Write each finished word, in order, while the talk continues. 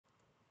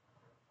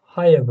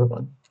Hi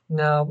everyone.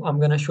 Now I'm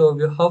gonna show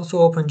you how to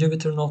open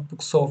Jupyter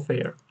Notebook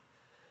Software.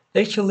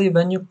 Actually,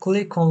 when you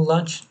click on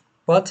Launch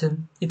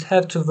button, it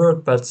have to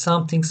work, but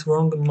something's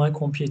wrong in my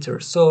computer,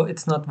 so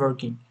it's not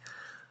working.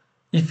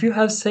 If you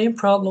have same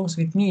problems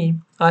with me,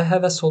 I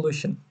have a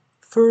solution.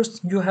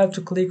 First, you have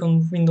to click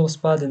on Windows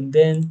button,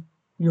 then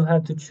you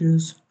have to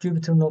choose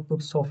Jupyter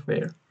Notebook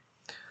Software.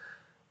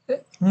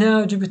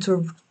 Now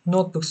Jupyter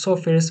Notebook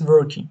Software is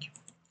working.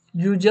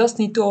 You just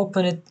need to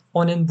open it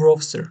on a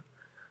browser.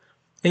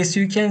 As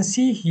you can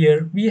see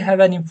here, we have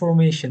an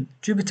information.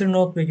 Jupyter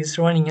Notebook is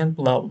running and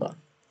blah blah.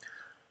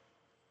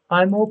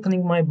 I'm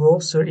opening my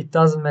browser. It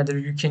doesn't matter.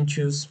 You can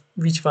choose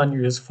which one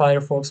you use.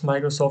 Firefox,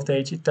 Microsoft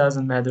Edge, it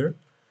doesn't matter.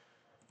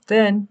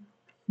 Then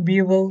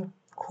we will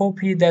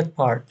copy that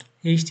part.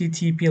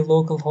 HTTP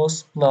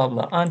localhost blah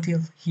blah until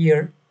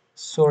here.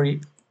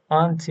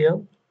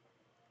 Until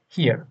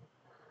here.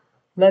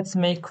 Let's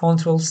make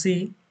Ctrl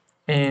C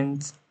and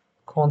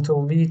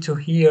Ctrl V to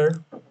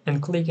here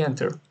and click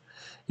enter.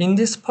 In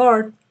this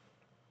part,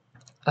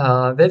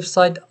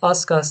 website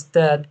asks us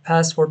that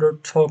password or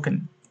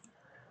token.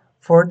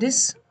 For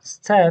this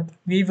step,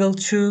 we will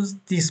choose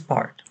this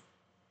part.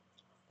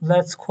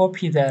 Let's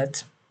copy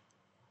that,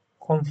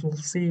 Ctrl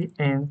C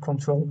and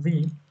Ctrl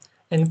V,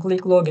 and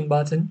click login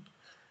button.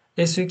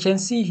 As you can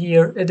see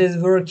here, it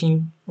is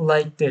working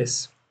like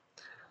this.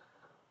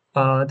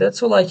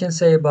 That's all I can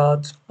say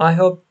about. I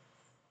hope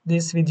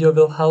this video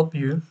will help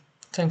you.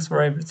 Thanks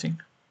for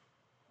everything.